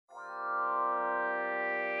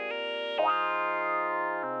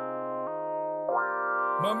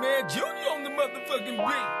My man Junior on the motherfucking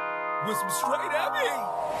beat with some straight up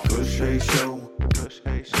heat. Kush Hay Show. Kush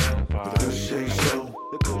Hay Show. The Kush Hay Show.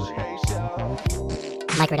 The Kush Hay Show.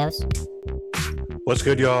 Microdose. What's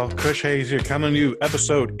good, y'all? Kush Hayes here, coming to you,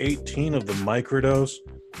 episode 18 of the Microdose.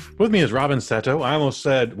 With me is Robin Seto. I almost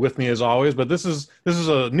said with me as always, but this is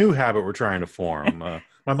a new habit we're trying to form.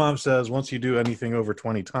 My mom says once you do anything over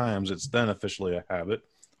 20 times, it's then officially a habit.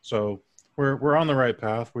 So we're on the right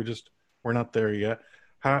path. We're not there yet.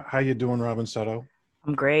 How you doing, Robin Seto?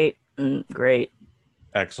 I'm great. Great.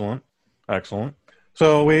 Excellent.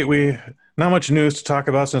 So we not much news to talk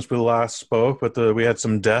about since we last spoke, but we had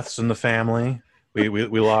some deaths in the family. We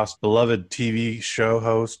lost beloved TV show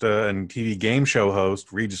host and TV game show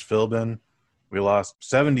host Regis Philbin. We lost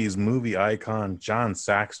 70s movie icon John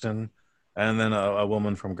Saxon, and then a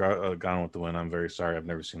woman from Gone with the Wind. I'm very sorry, I've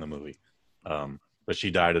never seen the movie, but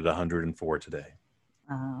she died at 104 today.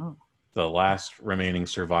 Oh. The last remaining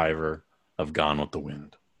survivor of Gone with the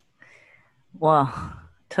Wind. Well,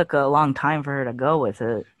 took a long time for her to go with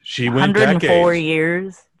it. She went 104 decades.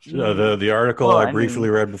 years. The article I briefly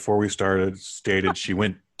read before we started stated she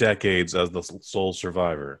went decades as the sole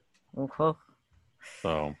survivor. Okay.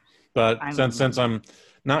 So, but since I'm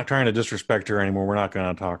not trying to disrespect her anymore, we're not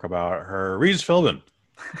going to talk about her. Regis Philbin.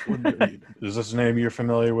 Is this a name you're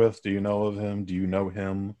familiar with? Do you know of him? Do you know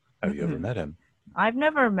him? Have you ever met him? I've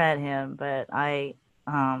never met him, but I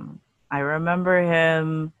remember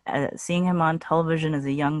him seeing him on television as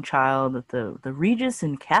a young child at the Regis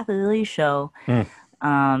and Kathy Lee show.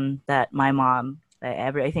 That my mom,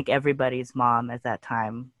 I think everybody's mom at that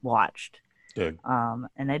time watched. Good.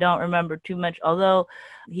 And I don't remember too much, although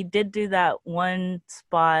he did do that one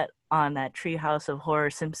spot on that Treehouse of Horror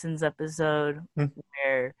Simpsons episode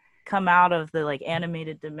where come out of the like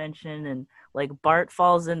animated dimension and like Bart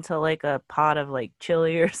falls into like a pot of like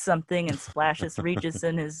chili or something and splashes Regis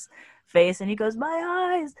in his face and he goes,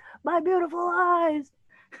 "My eyes, my beautiful eyes."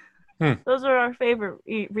 Those are our favorite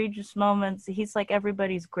Regis moments. He's like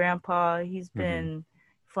everybody's grandpa. He's been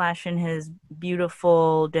flashing his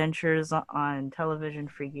beautiful dentures on television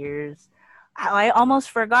for years. I almost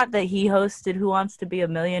forgot that he hosted Who Wants to Be a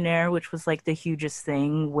Millionaire, which was like the hugest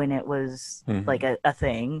thing when it was like a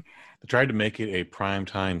thing. They tried to make it a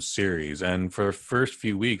primetime series, and for the first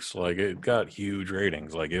few weeks, like it got huge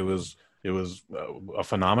ratings. Like it was a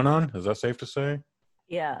phenomenon. Is that safe to say?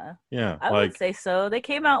 Yeah. Yeah. I would say so. They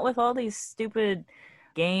came out with all these stupid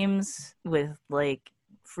games with like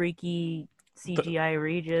freaky CGI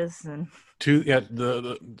Regis and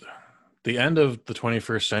the end of the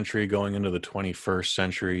 21st century going into the 21st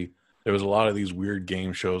century, there was a lot of these weird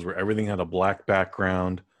game shows where everything had a black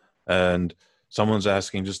background and someone's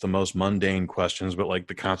asking just the most mundane questions, but like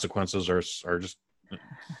the consequences are just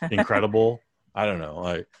incredible. I don't know.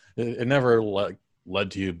 Like it never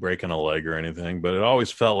led to you breaking a leg or anything, but it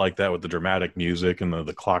always felt like that with the dramatic music and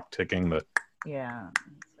the clock ticking. Yeah.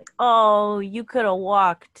 It's like, oh, you could have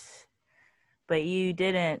walked, but you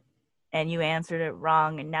didn't, and you answered it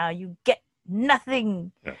wrong, and now you get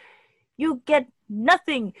nothing. Yeah. You get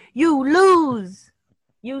nothing. You lose.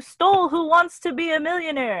 You stole Who Wants to Be a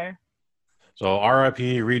Millionaire. So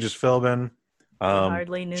R.I.P. Regis Philbin.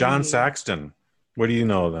 Hardly knew John Saxon. What do you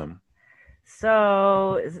know of them?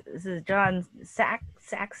 So this is John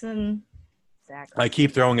Saxon. I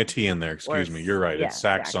keep throwing a T in there. Excuse me. You're right. Yeah, it's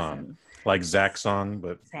Saxon. Like Zaxxon,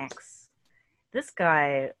 but Sax. This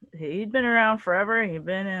guy, he'd been around forever. He'd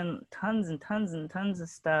been in tons and tons and tons of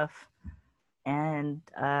stuff. And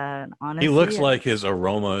honestly, he looks like his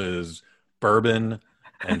aroma is bourbon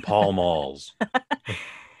and Pall Malls.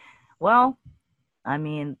 Well, I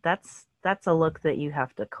mean, that's a look that you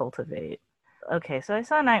have to cultivate. Okay, so I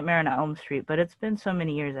saw Nightmare on Elm Street, but it's been so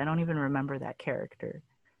many years, I don't even remember that character.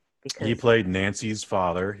 Because he played Nancy's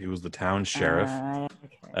father. He was the town sheriff.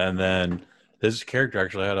 Okay. And then his character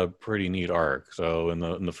actually had a pretty neat arc. So in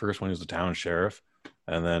the first one, he was the town sheriff.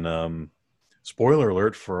 And then, spoiler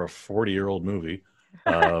alert for a 40-year-old movie,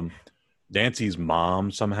 Nancy's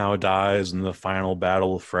mom somehow dies in the final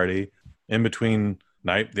battle with Freddy. In between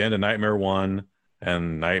the end of Nightmare 1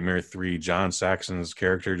 and Nightmare 3, John Saxon's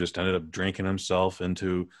character just ended up drinking himself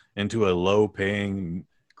into a low-paying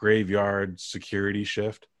graveyard security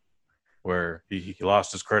shift where he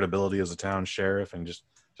lost his credibility as a town sheriff and just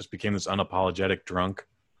became this unapologetic drunk.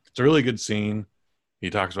 It's a really good scene.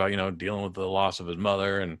 He talks about, dealing with the loss of his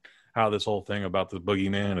mother and how this whole thing about the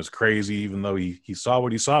boogeyman is crazy, even though he saw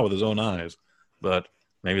what he saw with his own eyes. But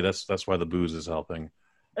maybe that's why the booze is helping.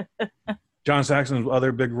 John Saxon's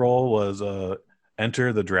other big role was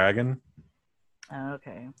Enter the Dragon.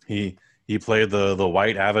 Okay. He played the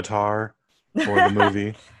white avatar for the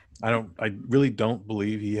movie. I really don't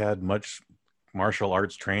believe he had much martial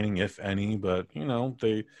arts training, if any, but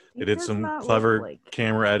they He did does some not look clever like.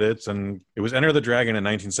 camera edits, and it was Enter the Dragon in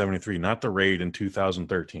 1973, not The Raid in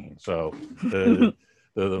 2013. So the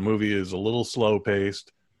movie is a little slow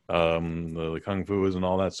paced. The kung fu isn't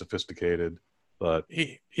all that sophisticated, but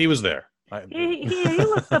he was there. He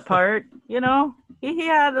looked the part, He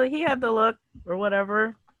had the look or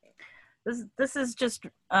whatever. This is just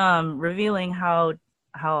revealing how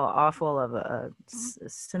awful of a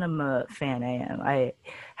cinema fan I am. I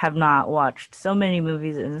have not watched so many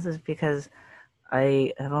movies, and this is because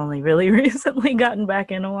I have only really recently gotten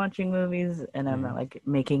back into watching movies, and I'm like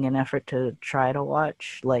making an effort to try to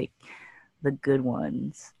watch like the good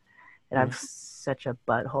ones. And I'm such a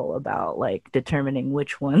butthole about like determining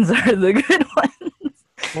which ones are the good ones.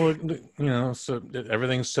 Well, so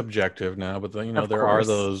everything's subjective now, but Of there are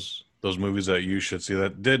course. those movies that you should see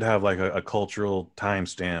that did have like a cultural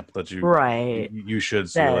timestamp that Right. you should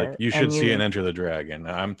see. Like you should see and Enter the Dragon.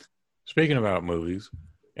 I'm speaking about movies.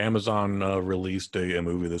 Amazon released a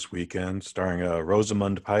movie this weekend starring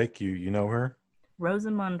Rosamund Pike. You know her?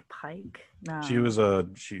 Rosamund Pike? No. She was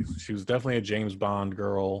definitely a James Bond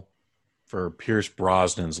girl for Pierce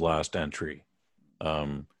Brosnan's last entry.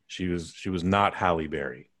 She was not Halle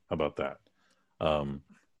Berry. How about that?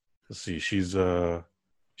 Let's see. She's done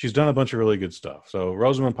a bunch of really good stuff. So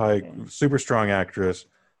Rosamund Pike, super strong actress.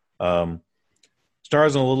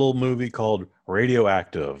 Stars in a little movie called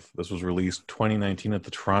Radioactive. This was released 2019 at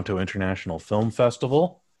the Toronto International Film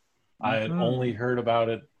Festival. I had only heard about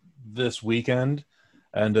it this weekend,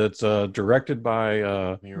 and it's directed by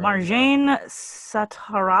Marjane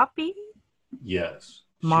Satrapi. Yes,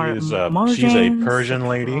 she's a Persian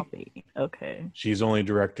lady. Okay. She's only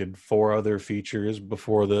directed 4 other features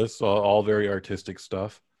before this, all very artistic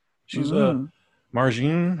stuff. She's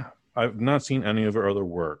Marjane. I've not seen any of her other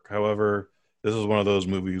work. However, this is one of those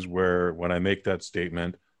movies where when I make that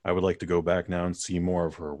statement, I would like to go back now and see more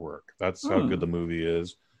of her work. That's how good the movie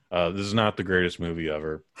is. This is not the greatest movie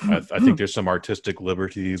ever. I think there's some artistic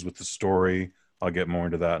liberties with the story. I'll get more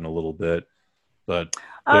into that in a little bit. But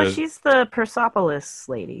she's the Persepolis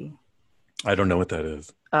lady. I don't know what that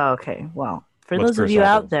is. Oh, okay. Well, for those of you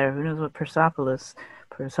out there who knows what Persepolis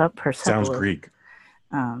sounds Greek.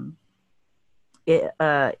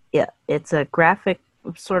 It's a graphic,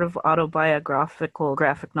 sort of autobiographical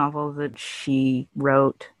graphic novel that she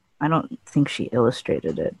wrote. I don't think she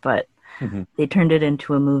illustrated it, but they turned it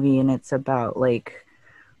into a movie, and it's about like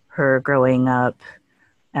her growing up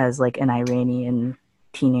as like an Iranian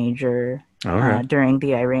teenager during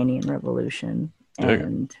the Iranian Revolution,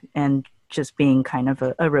 and just being kind of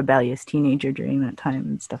a rebellious teenager during that time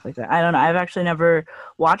and stuff like that. I don't know. I've actually never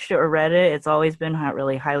watched it or read it. It's always been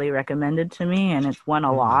really highly recommended to me, and it's won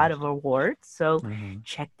a lot of awards. So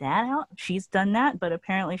check that out. She's done that, but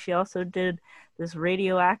apparently she also did this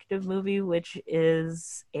Radioactive movie, which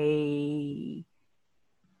is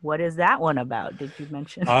what is that one about? Did you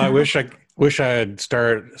mention? I wish I had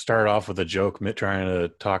started off with a joke, trying to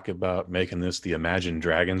talk about making this the Imagine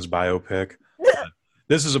Dragons biopic.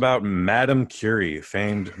 This is about Madame Curie,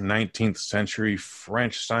 famed 19th century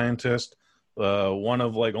French scientist, one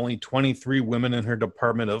of like only 23 women in her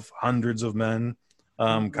department of hundreds of men,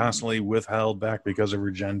 constantly withheld back because of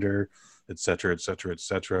her gender, etc., etc.,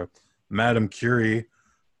 etc. Madame Curie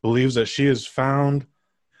believes that she has found.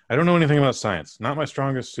 I don't know anything about science, not my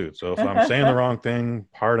strongest suit. So if I'm saying the wrong thing,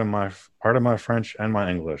 pardon my French and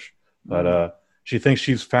my English. But she thinks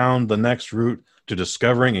she's found the next route to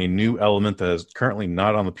discovering a new element that is currently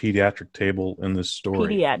not on the pediatric table in this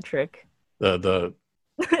story. Pediatric. The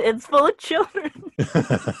It's full of children.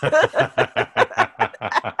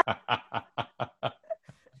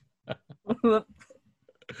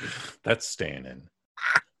 That's staying in.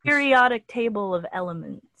 Periodic table of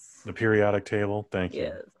elements. The periodic table. Thank you.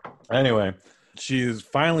 Yes. Anyway, she's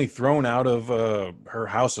finally thrown out of her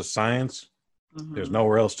house of science. There's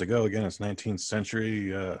nowhere else to go. Again, it's 19th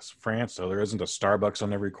century France, so there isn't a Starbucks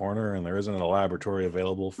on every corner, and there isn't a laboratory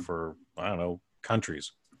available for, I don't know,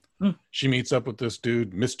 countries. She meets up with this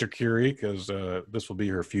dude, Mr. Curie, because this will be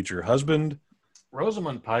her future husband.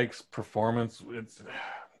 Rosamund Pike's performance,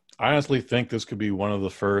 I honestly think this could be one of the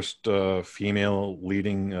first female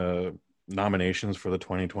leading nominations for the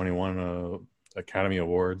 2021 Academy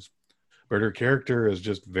Awards. But her character is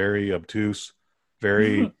just very obtuse,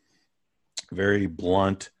 very... very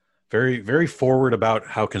blunt, very, very forward about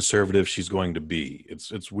how conservative she's going to be.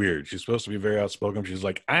 It's weird. She's supposed to be very outspoken. She's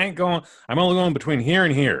like, I'm only going between here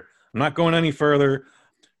and here. I'm not going any further.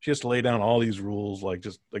 She has to lay down all these rules. Like,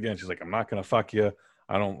 just, again, she's like, I'm not going to fuck you.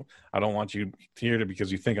 I don't want you here to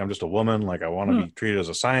because you think I'm just a woman. Like I want to be treated as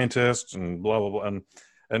a scientist and blah blah blah.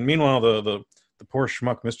 And meanwhile, the poor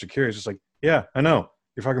schmuck Mr. Curie is just like, yeah, I know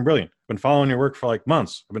you're fucking brilliant. I've been following your work for like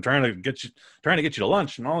months. I've been trying to get you to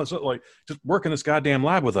lunch and all this, like just work in this goddamn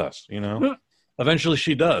lab with us. Eventually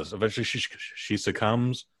she does. Eventually she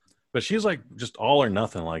succumbs, but she's like just all or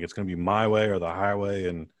nothing. Like it's gonna be my way or the highway.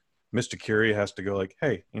 And Mr. Curie has to go like,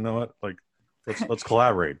 hey, you know what? Like let's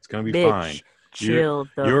collaborate. It's gonna be Bitch, fine. Chill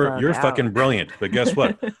You're out. fucking brilliant, but guess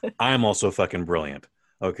what? I'm also fucking brilliant.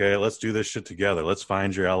 Okay, let's do this shit together. Let's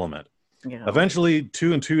find your element. Yeah. Eventually,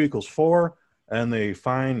 2 and 2 equals 4, and they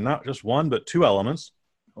find not just one but 2 elements: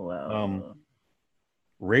 Well,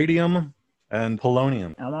 radium and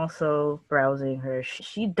polonium. I'm also browsing her.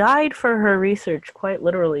 She died for her research, quite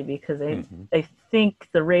literally, because I think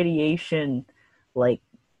the radiation, like,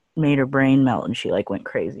 made her brain melt and she like went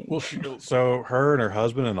crazy. Well, so her and her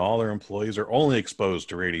husband and all their employees are only exposed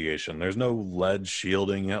to radiation. There's no lead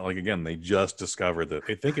shielding yet. Like again, they just discovered that.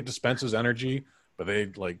 They think it dispenses energy, but they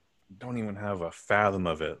like don't even have a fathom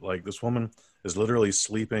of it. Like this woman is literally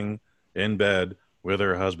sleeping in bed with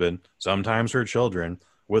her husband, sometimes her children,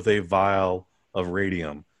 with a vial of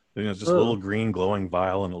radium. It's just a little green glowing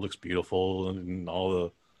vial, and it looks beautiful, and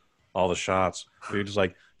all the shots. You're just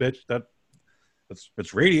like, bitch,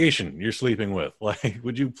 it's radiation you're sleeping with. Like,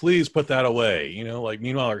 would you please put that away? Like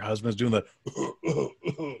meanwhile her husband's doing the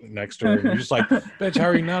next to her. And you're just like, bitch, how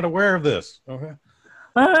are you not aware of this? Okay.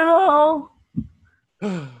 I don't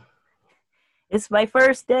know. It's my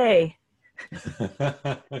first day.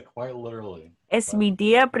 Quite literally. Es mi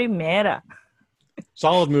día primera.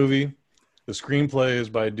 Solid movie. The screenplay is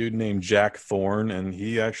by a dude named Jack Thorne, and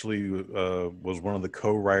he actually was one of the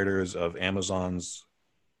co-writers of Amazon's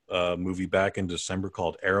movie back in December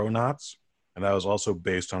called Aeronauts, and that was also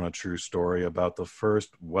based on a true story about the first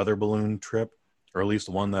weather balloon trip, or at least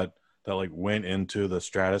the one that like went into the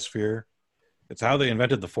stratosphere. It's how they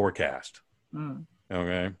invented the forecast.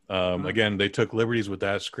 Okay. Again, they took liberties with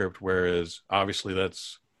that script, whereas obviously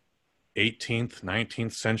that's 18th,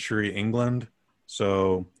 19th century England.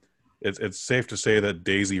 So it's safe to say that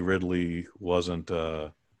Daisy Ridley was not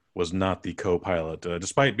the co-pilot,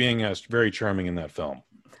 despite being very charming in that film.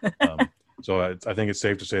 So I think it's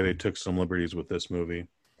safe to say they took some liberties with this movie.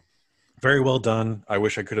 Very well done. I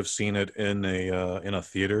wish I could have seen it in a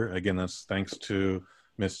theater. Again, that's thanks to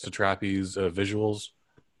Miss Satrapi's visuals,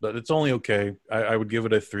 but it's only okay. I would give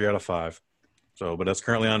it a 3 out of 5. So, but that's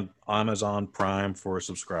currently on Amazon Prime for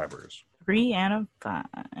subscribers. 3 out of 5.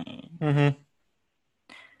 Mm-hmm.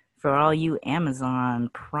 For all you Amazon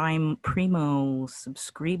Primo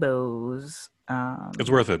subscribos. It's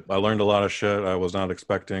worth it. I learned a lot of shit I was not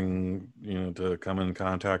expecting, to come in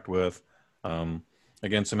contact with.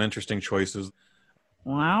 Again, some interesting choices.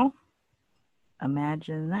 Well,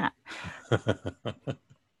 imagine that.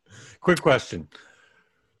 Quick question.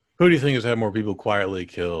 Who do you think has had more people quietly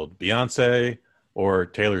killed, Beyonce or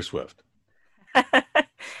Taylor Swift?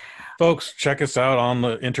 Folks, check us out on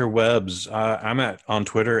the interwebs. I'm on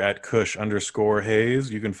Twitter at Kush_Hayes.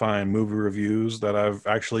 You can find movie reviews that I've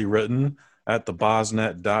actually written at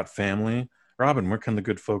thebosnet.family. Robin, where can the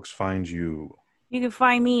good folks find you? You can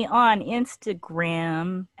find me on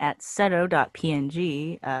Instagram at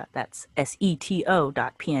seto.png. That's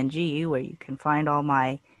seto.png, where you can find all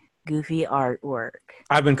my goofy artwork.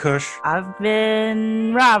 I've been Kush. I've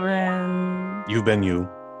been Robin. You've been you.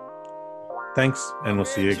 Thanks, and we'll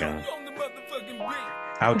see you again.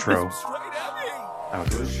 Outro.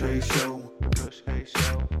 The Kush Hayes Show. The Kush Hayes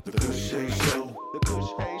Show. The Kush Hayes Show. The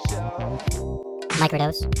Kush Hayes Show.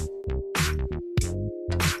 Microdose.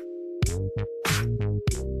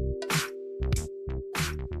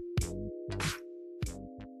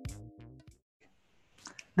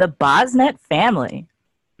 The Bosnet family.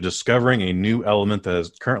 Discovering a new element that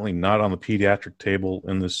is currently not on the pediatric table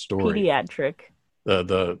in this story. Pediatric.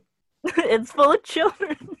 The It's full of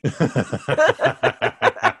children.